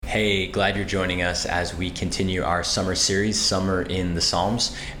Hey, glad you're joining us as we continue our summer series, Summer in the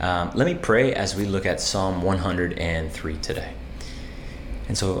Psalms. Let me pray as we look at Psalm 103 today.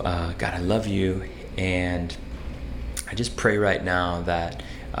 And so, God, I love you, and I just pray right now that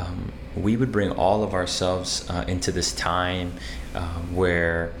we would bring all of ourselves into this time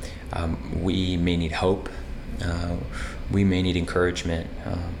where we may need hope, we may need encouragement,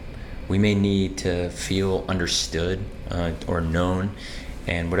 we may need to feel understood or known.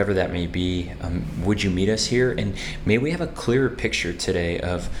 And whatever that may be, would you meet us here? And may we have a clearer picture today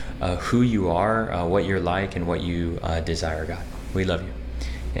of who you are, what you're like, and what you desire, God. We love you.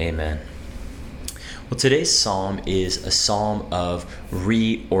 Amen. Well, today's psalm is a psalm of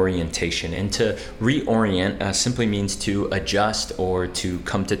reorientation. And to reorient simply means to adjust or to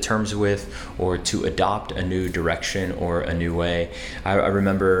come to terms with or to adopt a new direction or a new way. I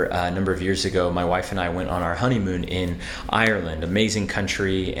remember a number of years ago, my wife and I went on our honeymoon in Ireland, amazing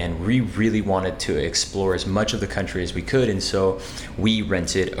country, and we really wanted to explore as much of the country as we could. And so we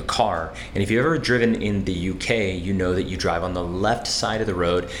rented a car. And if you've ever driven in the UK, you know that you drive on the left side of the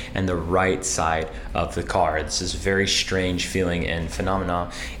road and the right side of the car. This is a very strange feeling and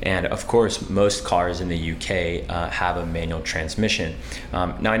phenomena. And of course, most cars in the UK have a manual transmission.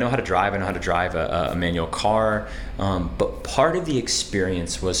 Now I know how to drive. I know how to drive a manual car, but part of the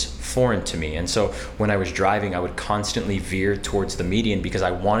experience was foreign to me. And so when I was driving, I would constantly veer towards the median because I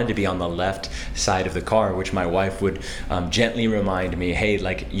wanted to be on the left side of the car, which my wife would gently remind me, hey,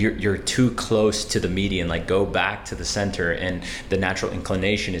 like you're too close to the median, like go back to the center. And the natural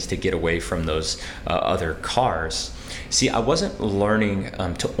inclination is to get away from those other cars. See, I wasn't learning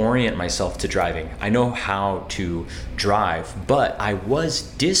to orient myself to driving. I know how to drive, but I was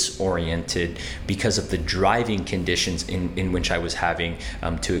disoriented because of the driving conditions in which I was having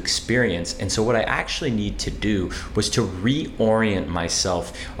to experience. And so what I actually need to do was to reorient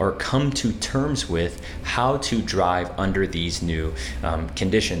myself or come to terms with how to drive under these new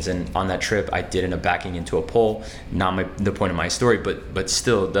conditions. And on that trip, I did end up backing into a pole. Not the point of my story, but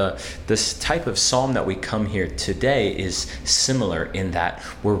still, this type of psalm that we come here today is similar in that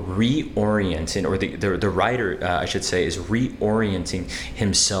we're reorienting, or the writer, I should say, is reorienting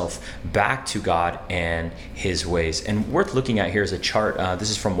himself back to God and his ways. And worth looking at here is a chart. This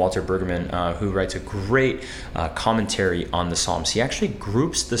is from Walter Brueggemann, who writes a great commentary on the Psalms. He actually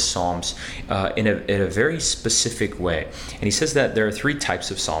groups the Psalms in a very specific way. And he says that there are three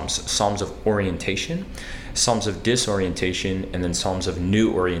types of Psalms: Psalms of orientation, Psalms of disorientation, and then Psalms of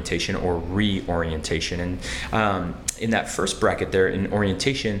new orientation or reorientation. And in that first bracket there in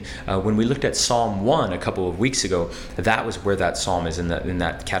orientation, when we looked at Psalm 1 a couple of weeks ago, that was where that psalm is in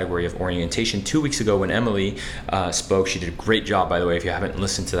that category of orientation. 2 weeks ago when Emily spoke, she did a great job, by the way. If you haven't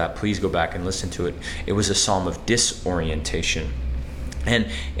listened to that, please go back and listen to it. It was a psalm of disorientation.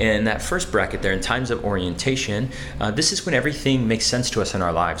 And in that first bracket there, in times of orientation, this is when everything makes sense to us in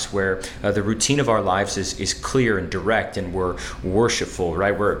our lives, where the routine of our lives is clear and direct, and we're worshipful,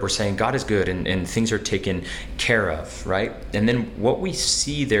 right? We're saying God is good and things are taken care of, right? And then what we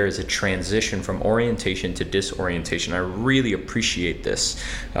see there is a transition from orientation to disorientation. I really appreciate this.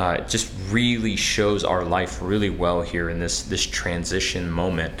 It just really shows our life really well here in this transition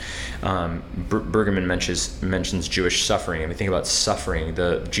moment. Brueggemann mentions Jewish suffering, and we think about suffering,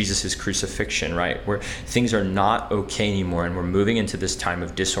 Jesus' crucifixion, right? Where things are not okay anymore, and we're moving into this time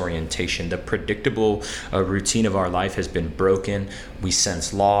of disorientation. The predictable routine of our life has been broken. We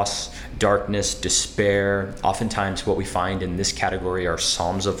sense loss, darkness, despair. Oftentimes what we find in this category are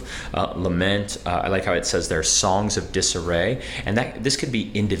psalms of lament. I like how it says there, songs of disarray. And this could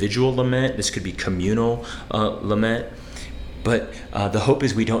be individual lament. This could be communal lament. But the hope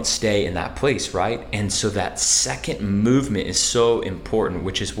is we don't stay in that place, right? And so that second movement is so important,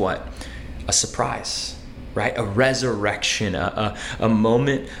 which is what? A surprise, right? A resurrection, a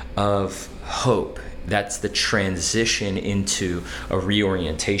moment of hope. That's the transition into a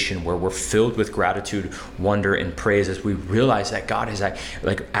reorientation where we're filled with gratitude, wonder, and praise as we realize that God is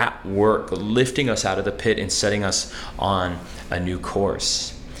at work, lifting us out of the pit and setting us on a new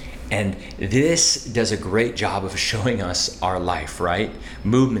course. And this does a great job of showing us our life, right?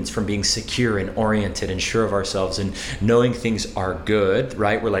 Movements from being secure and oriented and sure of ourselves and knowing things are good,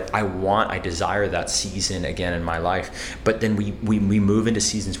 right? We're like, I desire that season again in my life. But then we move into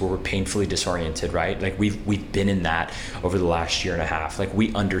seasons where we're painfully disoriented, right? Like we've been in that over the last year and a half. Like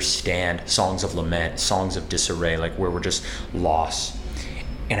we understand songs of lament, songs of disarray, like where we're just lost.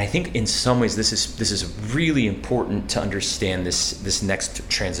 And I think in some ways this is really important to understand this next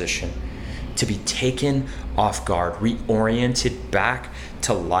transition, to be taken off guard, reoriented back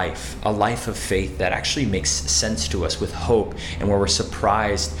to life, a life of faith that actually makes sense to us, with hope, and where we're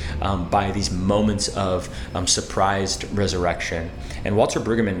surprised by these moments of surprised resurrection. And Walter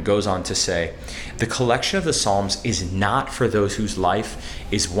Brueggemann goes on to say, the collection of the Psalms is not for those whose life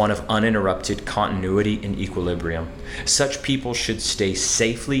is one of uninterrupted continuity and equilibrium. Such people should stay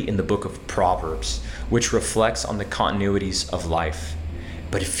safely in the book of Proverbs, which reflects on the continuities of life.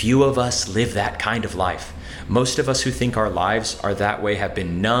 But few of us live that kind of life. Most of us who think our lives are that way have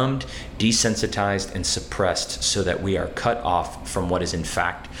been numbed, desensitized, and suppressed so that we are cut off from what is in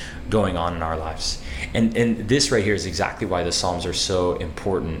fact going on in our lives. And this right here is exactly why the Psalms are so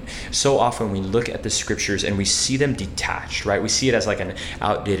important. So often we look at the scriptures and we see them detached, right? We see it as like an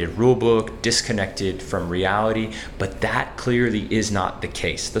outdated rule book, disconnected from reality, but that clearly is not the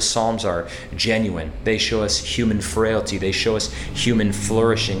case. The Psalms are genuine. They show us human frailty. They show us human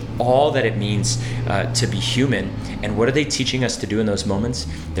flourishing, all that it means to be human. And what are they teaching us to do in those moments?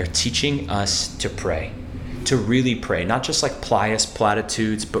 They're teaching us to pray. To really pray, not just like pious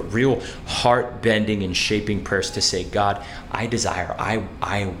platitudes, but real heart-bending and shaping prayers to say, God, I desire,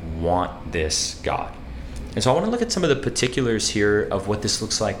 I want this, God. And so I want to look at some of the particulars here of what this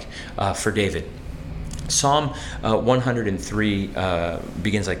looks like for David. Psalm 103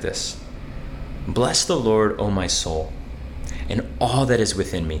 begins like this. Bless the Lord, O my soul, and all that is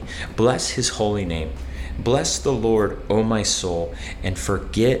within me. Bless his holy name. Bless the Lord, O my soul, and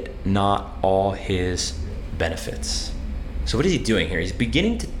forget not all his benefits. So what is he doing here? He's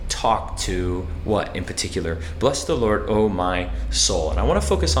beginning to talk to what in particular? Bless the Lord, O my soul. And I want to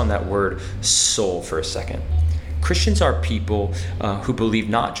focus on that word soul for a second. Christians are people who believe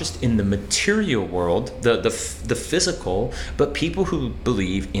not just in the material world, the physical, but people who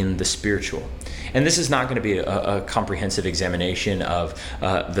believe in the spiritual. And this is not going to be a comprehensive examination of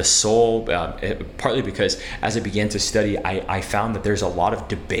the soul, partly because as I began to study, I found that there's a lot of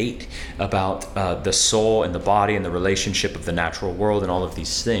debate about the soul and the body and the relationship of the natural world and all of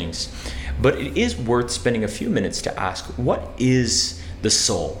these things. But it is worth spending a few minutes to ask, what is the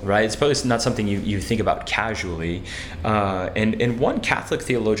soul, right? It's probably not something you think about casually. And one Catholic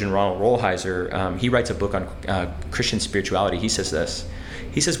theologian, Ronald Rolheiser, he writes a book on Christian spirituality. He says this.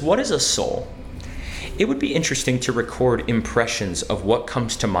 He says, what is a soul? It would be interesting to record impressions of what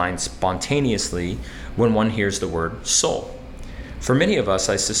comes to mind spontaneously when one hears the word soul. For many of us,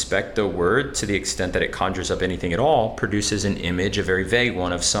 I suspect the word, to the extent that it conjures up anything at all, produces an image, a very vague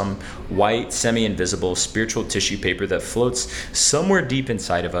one, of some white, semi-invisible spiritual tissue paper that floats somewhere deep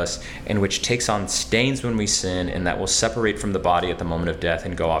inside of us and which takes on stains when we sin, and that will separate from the body at the moment of death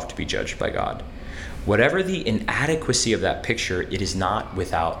and go off to be judged by God. Whatever the inadequacy of that picture, it is not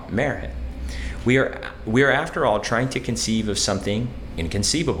without merit. We are after all trying to conceive of something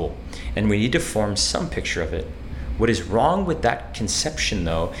inconceivable, and we need to form some picture of it. What is wrong with that conception,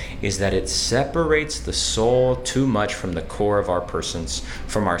 though, is that it separates the soul too much from the core of our persons,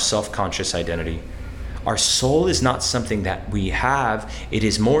 from our self-conscious identity. Our soul is not something that we have, it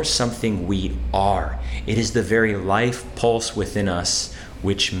is more something we are. It is the very life pulse within us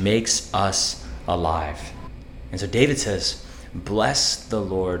which makes us alive. And so David says, bless the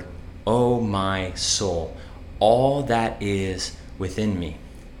Lord, O my soul, all that is within me.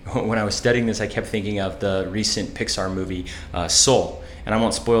 When I was studying this, I kept thinking of the recent Pixar movie, Soul. And I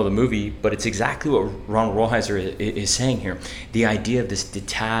won't spoil the movie, but it's exactly what Ronald Rolheiser is saying here. The idea of this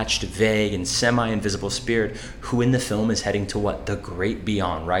detached, vague, and semi-invisible spirit who in the film is heading to what? The great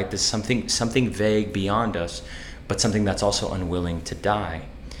beyond, right? There's something vague beyond us, but something that's also unwilling to die.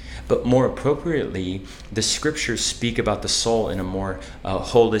 But more appropriately, the scriptures speak about the soul in a more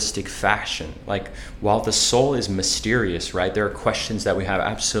holistic fashion. Like, while the soul is mysterious, right? There are questions that we have,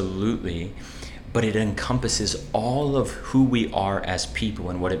 absolutely, but it encompasses all of who we are as people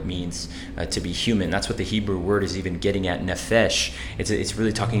and what it means to be human. That's what the Hebrew word is even getting at, nephesh. It's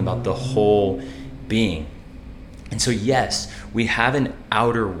really talking about the whole being. And so yes, we have an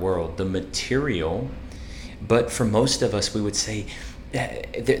outer world, the material, but for most of us, we would say,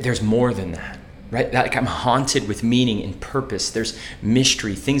 there's more than that, right? Like, I'm haunted with meaning and purpose. There's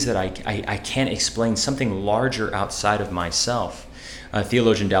mystery, things that I can't explain, something larger outside of myself.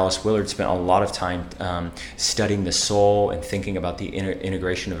 Theologian Dallas Willard spent a lot of time studying the soul and thinking about the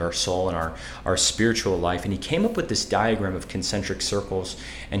integration of our soul and our spiritual life. And he came up with this diagram of concentric circles.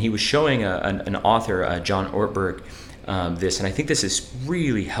 And he was showing an author, John Ortberg, this. And I think this is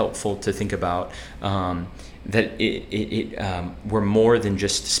really helpful to think about, that we're more than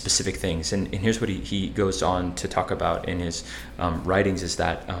just specific things. And here's what he goes on to talk about in his writings, is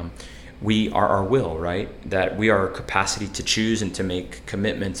that we are our will, right? That we are our capacity to choose and to make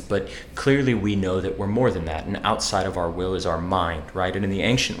commitments, but clearly we know that we're more than that. And outside of our will is our mind, right? And in the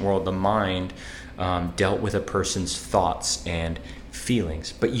ancient world, the mind dealt with a person's thoughts and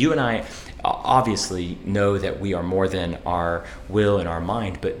feelings. But you and I obviously know that we are more than our will and our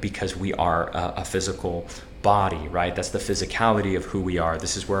mind, but because we are a physical body, right? That's the physicality of who we are.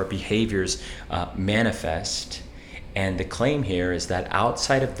 This is where our behaviors manifest. And the claim here is that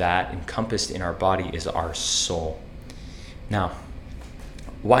outside of that, encompassed in our body, is our soul. Now,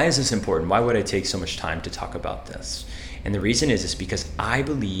 why is this important? Why would I take so much time to talk about this? And the reason is because I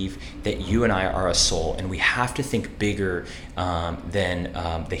believe that you and I are a soul, and we have to think bigger than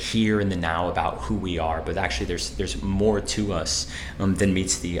the here and the now about who we are. But actually, there's more to us than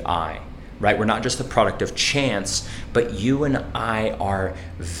meets the eye. Right? We're not just a product of chance, but you and I are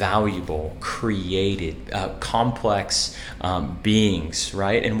valuable, created, complex beings,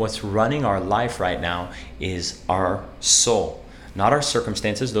 right? And what's running our life right now is our soul, not our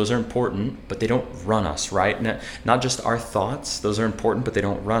circumstances. Those are important, but they don't run us, right? Not just our thoughts. Those are important, but they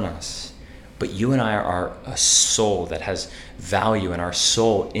don't run us. But you and I are a soul that has value, and our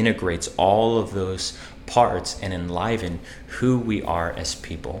soul integrates all of those parts and enliven who we are as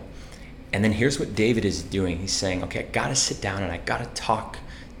people. And then here's what David is doing. He's saying, okay, I got to sit down and I got to talk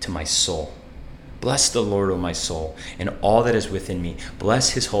to my soul. Bless the Lord, O my soul, and all that is within me.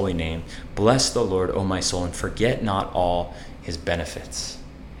 Bless his holy name. Bless the Lord, O my soul, and forget not all his benefits.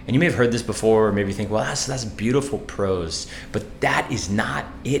 And you may have heard this before, or maybe think, well, that's beautiful prose. But that is not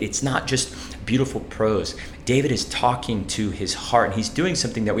it. It's not just beautiful prose. David is talking to his heart, and he's doing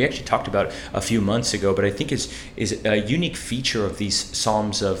something that we actually talked about a few months ago, but I think is a unique feature of these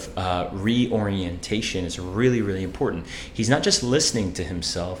Psalms of reorientation. Is really, really important. He's not just listening to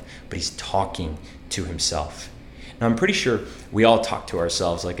himself, but he's talking to himself. Now, I'm pretty sure we all talk to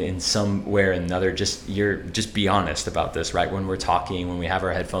ourselves, like in some way or another. Just be honest about this, right? When we're talking, when we have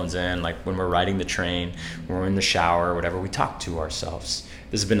our headphones in, like when we're riding the train, when we're in the shower, or whatever, we talk to ourselves.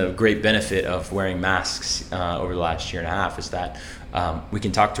 This has been a great benefit of wearing masks over the last year and a half, is that we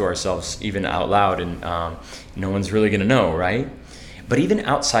can talk to ourselves even out loud, and no one's really going to know, right? But even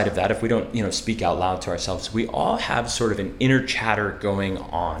outside of that, if we don't, speak out loud to ourselves, we all have sort of an inner chatter going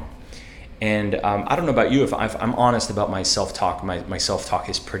on. And I don't know about you, if I'm honest about my self-talk, my self-talk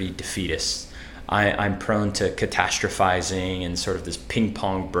is pretty defeatist. I'm prone to catastrophizing and sort of this ping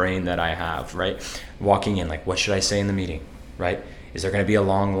pong brain that I have, right? Walking in, like, what should I say in the meeting, right? Is there going to be a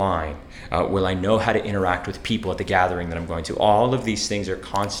long line? Will I know how to interact with people at the gathering that I'm going to? All of these things are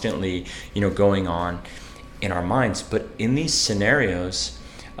constantly, going on in our minds. But in these scenarios,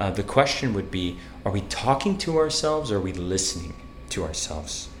 the question would be, are we talking to ourselves, or are we listening to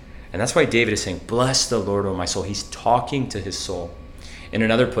ourselves? And that's why David is saying, bless the Lord, O my soul. He's talking to his soul. In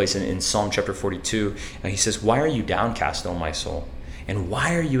another place in Psalm chapter 42, he says, why are you downcast, O my soul? And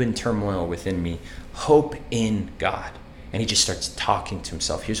why are you in turmoil within me? Hope in God. And he just starts talking to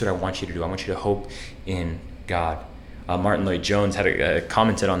himself. Here's what I want you to do. I want you to hope in God. Martin Lloyd-Jones had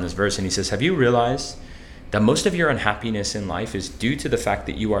commented on this verse, and he says, have you realized that most of your unhappiness in life is due to the fact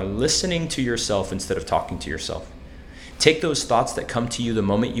that you are listening to yourself instead of talking to yourself? Take those thoughts that come to you the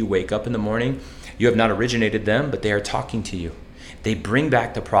moment you wake up in the morning. You have not originated them, but they are talking to you. They bring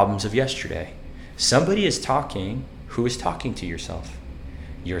back the problems of yesterday. Somebody is talking. Who is talking to yourself?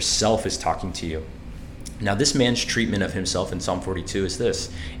 Yourself is talking to you. Now, this man's treatment of himself in Psalm 42 is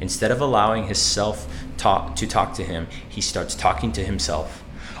this. Instead of allowing his self to talk to him, he starts talking to himself.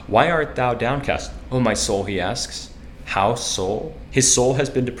 Why art thou downcast, O my soul, he asks. How soul? His soul has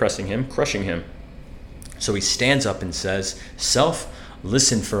been depressing him, crushing him. So he stands up and says, self,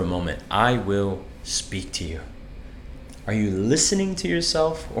 listen for a moment. I will speak to you. Are you listening to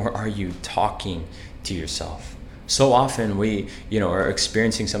yourself, or are you talking to yourself? So often we, are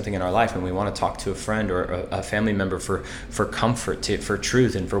experiencing something in our life, and we want to talk to a friend or a family member for comfort, for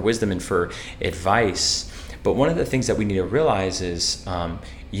truth, and for wisdom, and for advice. But one of the things that we need to realize is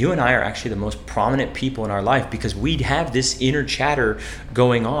you and I are actually the most prominent people in our life, because we have this inner chatter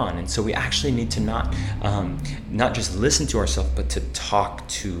going on. And so we actually need to not just listen to ourselves, but to talk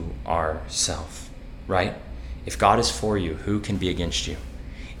to ourselves, right? If God is for you, who can be against you?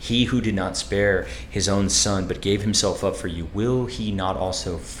 He who did not spare his own son, but gave himself up for you, will he not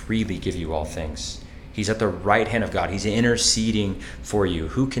also freely give you all things? He's at the right hand of God. He's interceding for you.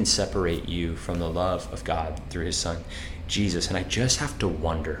 Who can separate you from the love of God through his son, Jesus? And I just have to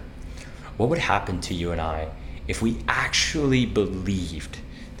wonder, what would happen to you and I if we actually believed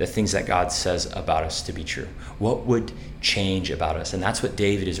the things that God says about us to be true? What would change about us? And that's what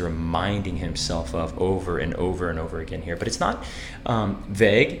David is reminding himself of over and over and over again here. But it's not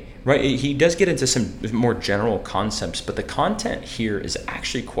vague, right? He does get into some more general concepts, but the content here is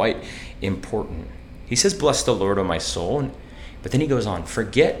actually quite important. He says, "Bless the Lord, O my soul." But then he goes on,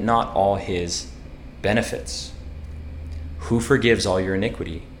 "Forget not all his benefits. Who forgives all your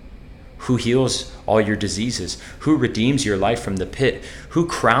iniquity? Who heals all your diseases? Who redeems your life from the pit? Who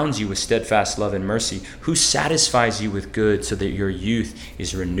crowns you with steadfast love and mercy? Who satisfies you with good so that your youth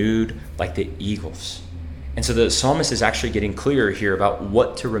is renewed like the eagles?" And so the psalmist is actually getting clearer here about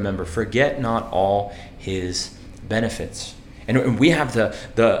what to remember. Forget not all his benefits. And we have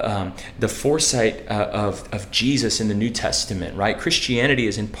the foresight of Jesus in the New Testament, right? Christianity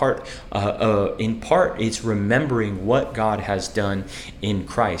is in part it's remembering what God has done in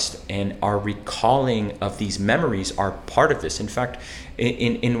Christ, and our recalling of these memories are part of this. In fact,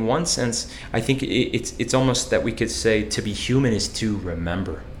 in one sense, I think it's almost that we could say to be human is to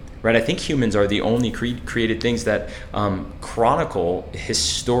remember. Right, I think humans are the only created things that chronicle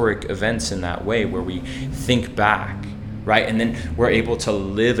historic events in that way, where we think back, right? And then we're able to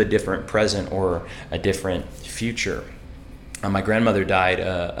live a different present or a different future. My grandmother died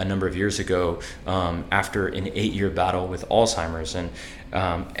a number of years ago after an 8-year battle with Alzheimer's. And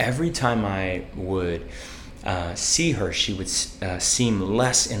every time I would see her, she would seem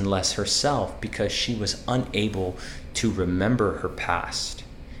less and less herself because she was unable to remember her past.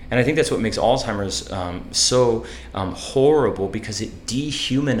 And I think that's what makes Alzheimer's so horrible, because it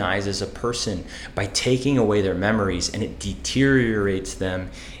dehumanizes a person by taking away their memories, and it deteriorates them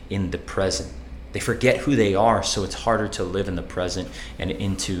in the present. They forget who they are, so it's harder to live in the present and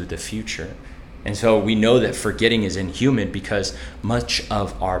into the future. And so we know that forgetting is inhuman because much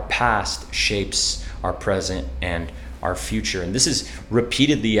of our past shapes our present and our future. And this is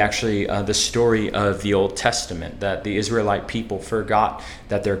repeatedly actually the story of the Old Testament, that the Israelite people forgot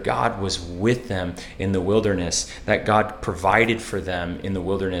that their God was with them in the wilderness, that God provided for them in the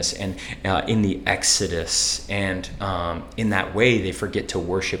wilderness and in the Exodus. And in that way, they forget to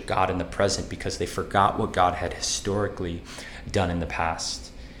worship God in the present because they forgot what God had historically done in the past.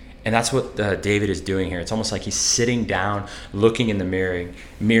 And that's what David is doing here. It's almost like he's sitting down, looking in the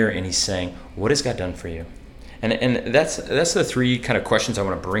mirror, and he's saying, "What has God done for you?" And that's the three kind of questions I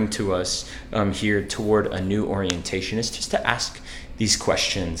want to bring to us here toward a new orientation, is just to ask these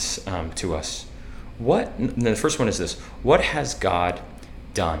questions to us. The first one is this: what has God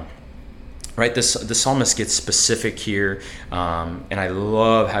done? Right, the psalmist gets specific here, and I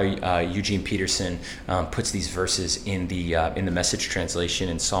love how Eugene Peterson puts these verses in the Message translation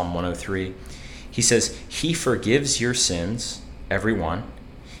in Psalm 103. He says, "He forgives your sins, every one.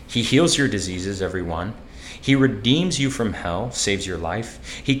 He heals your diseases, every one. He redeems you from hell, saves your life.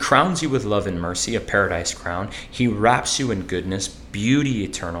 He crowns you with love and mercy, a paradise crown. He wraps you in goodness, beauty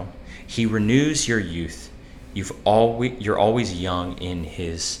eternal. He renews your youth. You're always young in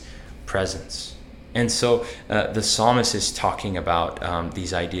his presence." And so the psalmist is talking about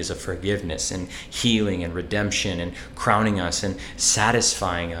these ideas of forgiveness and healing and redemption and crowning us and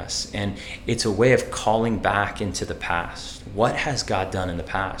satisfying us. And it's a way of calling back into the past. What has God done in the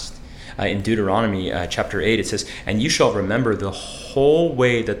past? In Deuteronomy chapter 8, it says, "And you shall remember the whole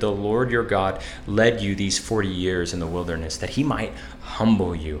way that the Lord your God led you these 40 years in the wilderness, that he might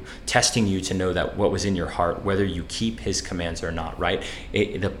humble you, testing you to know that what was in your heart, whether you keep his commands or not," right?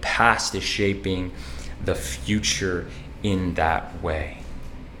 The past is shaping the future in that way.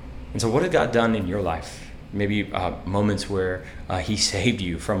 And so what has God done in your life? Maybe moments where he saved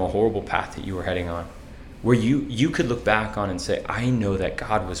you from a horrible path that you were heading on, where you could look back on and say, "I know that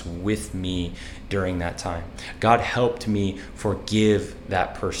God was with me during that time. God helped me forgive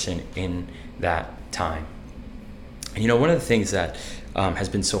that person in that time." And one of the things that has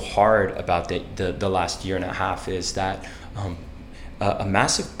been so hard about the last year and a half is that a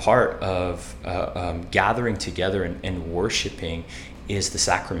massive part of gathering together and worshiping is the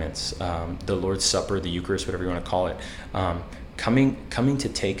sacraments, the Lord's Supper, the Eucharist, whatever you want to call it. Coming to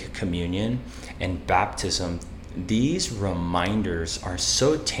take communion and baptism, these reminders are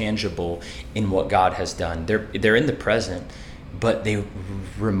so tangible in what God has done. They're in the present, but they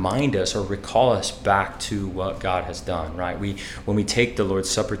remind us or recall us back to what God has done, right? When we take the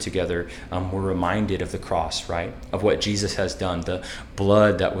Lord's Supper together, we're reminded of the cross, right? Of what Jesus has done, the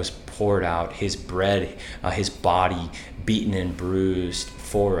blood that was poured out, his bread, his body beaten and bruised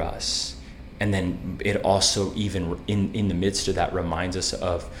for us. And then it also, even in the midst of that, reminds us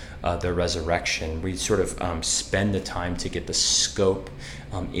of the resurrection. We sort of spend the time to get the scope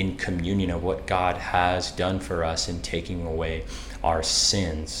in communion of what God has done for us in taking away our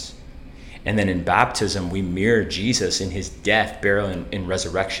sins. And then in baptism, we mirror Jesus in his death, burial, and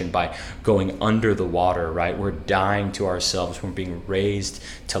resurrection by going under the water, right? We're dying to ourselves. We're being raised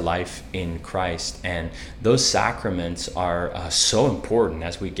to life in Christ. And those sacraments are so important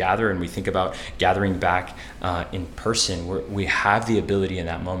as we gather and we think about gathering back in person. We have the ability in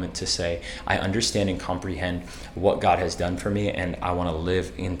that moment to say, I understand and comprehend what God has done for me, and I want to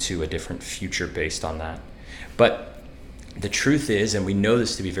live into a different future based on that. But the truth is, and we know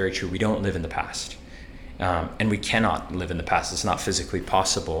this to be very true, we don't live in the past. And we cannot live in the past. It's not physically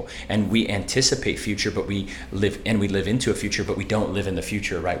possible. And we anticipate future, but we live into a future, but we don't live in the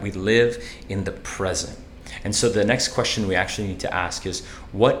future, right? We live in the present. And so the next question we actually need to ask is,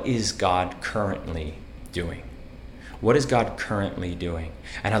 what is God currently doing? What is God currently doing?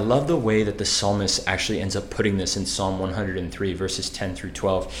 And I love the way that the psalmist actually ends up putting this in Psalm 103, verses 10 through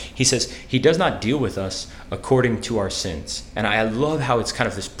 12. He says, he does not deal with us according to our sins. And I love how it's kind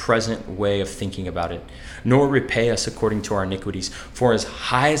of this present way of thinking about it. Nor repay us according to our iniquities. For as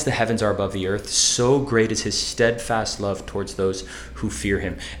high as the heavens are above the earth, so great is his steadfast love towards those who fear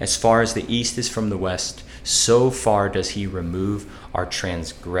him. As far as the east is from the west, so far does he remove our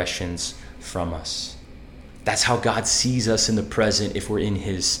transgressions from us. That's how God sees us in the present if we're in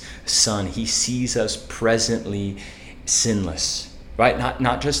his Son. He sees us presently sinless, right?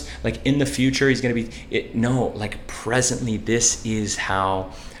 Not just like in the future he's going to be, like presently this is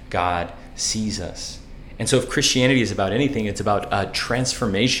how God sees us. And so if Christianity is about anything, it's about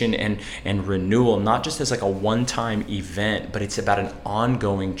transformation and renewal, not just as like a one-time event, but it's about an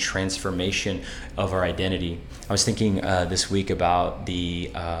ongoing transformation of our identity. I was thinking this week about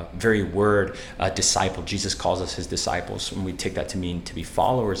the very word disciple. Jesus calls us his disciples, and we take that to mean to be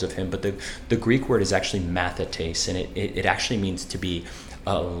followers of him. But the Greek word is actually mathetes, and it actually means to be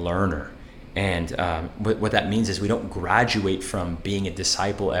a learner. And what that means is we don't graduate from being a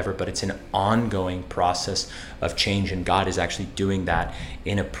disciple ever, but it's an ongoing process of change. And God is actually doing that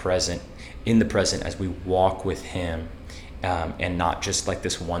in the present as we walk with him, and not just like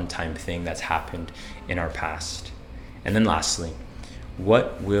this one-time thing that's happened in our past. And then lastly,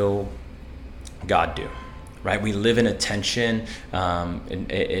 what will God do? Right? We live in a tension.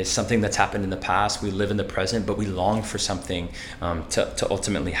 It's something that's happened in the past. We live in the present, but we long for something to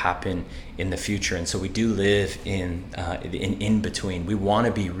ultimately happen in the future. And so we do live in between. We want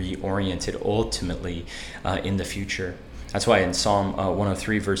to be reoriented ultimately in the future. That's why in Psalm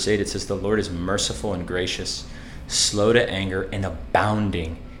 103, verse 8, it says, the Lord is merciful and gracious, slow to anger, and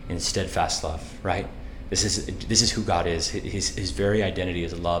abounding in steadfast love, right? This is who God is. His very identity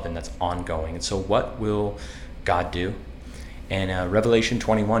is love, and that's ongoing. And so what will God do? And Revelation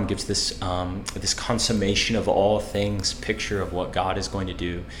 21 gives this consummation of all things picture of what God is going to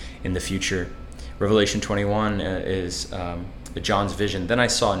do in the future. Revelation 21 is John's vision. Then I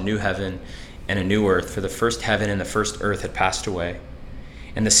saw a new heaven and a new earth, for the first heaven and the first earth had passed away.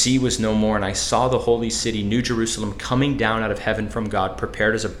 And the sea was no more, and I saw the holy city, New Jerusalem, coming down out of heaven from God,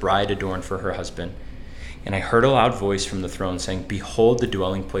 prepared as a bride adorned for her husband. And I heard a loud voice from the throne saying, behold, the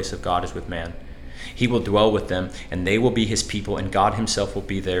dwelling place of God is with man. He will dwell with them, and they will be his people, and God himself will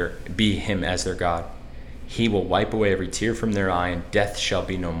be him as their God. He will wipe away every tear from their eye, and death shall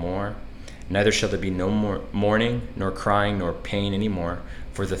be no more. Neither shall there be no more mourning, nor crying, nor pain any more,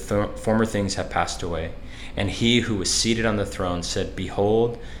 for the former things have passed away. And he who was seated on the throne said,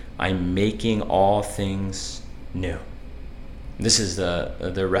 behold, I am making all things new. This is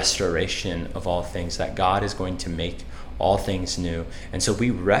the restoration of all things, that God is going to make all things new. And so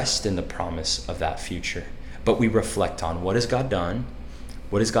we rest in the promise of that future. But we reflect on, what has God done?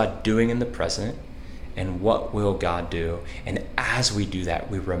 What is God doing in the present? And what will God do? And as we do that,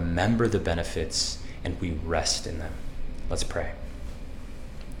 we remember the benefits and we rest in them. Let's pray.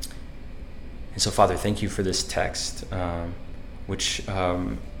 And so, Father, thank you for this text, which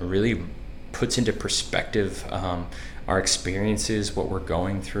really puts into perspective our experiences, what we're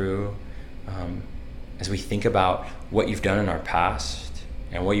going through, as we think about what you've done in our past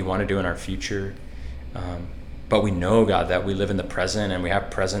and what you want to do in our future. But we know, God, that we live in the present and we have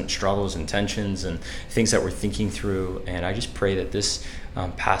present struggles and tensions and things that we're thinking through. And I just pray that this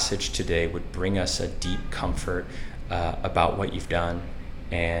passage today would bring us a deep comfort about what you've done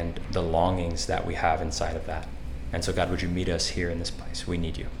and the longings that we have inside of that. And so, God, would you meet us here in this place? We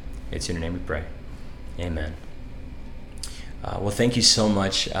need you. It's in your name we pray. Amen. Well, thank you so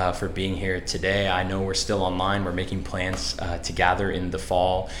much for being here today. I know we're still online. We're making plans to gather in the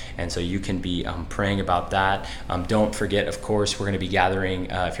fall, and so you can be praying about that. Don't forget, of course, we're going to be gathering.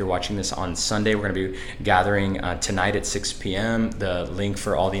 If you're watching this on Sunday, we're going to be gathering tonight at 6 p.m. The link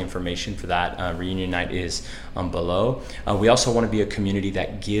for all the information for that reunion night is below. We also want to be a community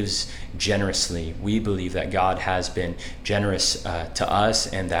that gives generously. We believe that God has been generous to us,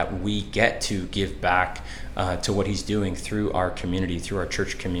 and that we get to give back to what he's doing through our community, through our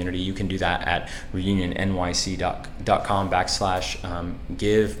church community. You can do that at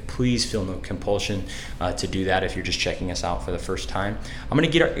reunionnyc.com/give. Please feel no compulsion to do that if you're just checking us out for the first time. I'm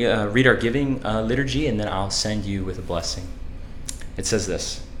going to read our giving liturgy, and then I'll send you with a blessing. It says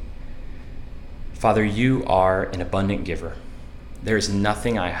this: Father, you are an abundant giver. There is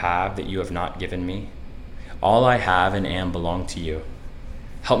nothing I have that you have not given me. All I have and am belong to you.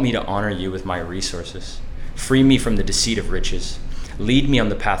 Help me to honor you with my resources. Free me from the deceit of riches. Lead me on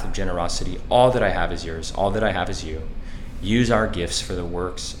the path of generosity. All that I have is yours. All that I have is you. Use our gifts for the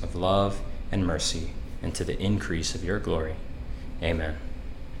works of love and mercy and to the increase of your glory. Amen.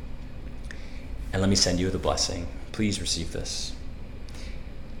 And let me send you with a blessing. Please receive this.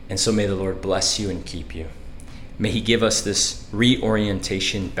 And so may the Lord bless you and keep you. May he give us this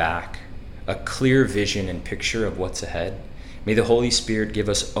reorientation back, a clear vision and picture of what's ahead. May the Holy Spirit give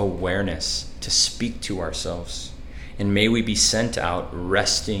us awareness to speak to ourselves. And may we be sent out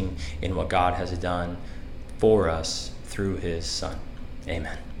resting in what God has done for us through his Son.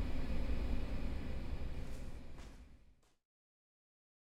 Amen.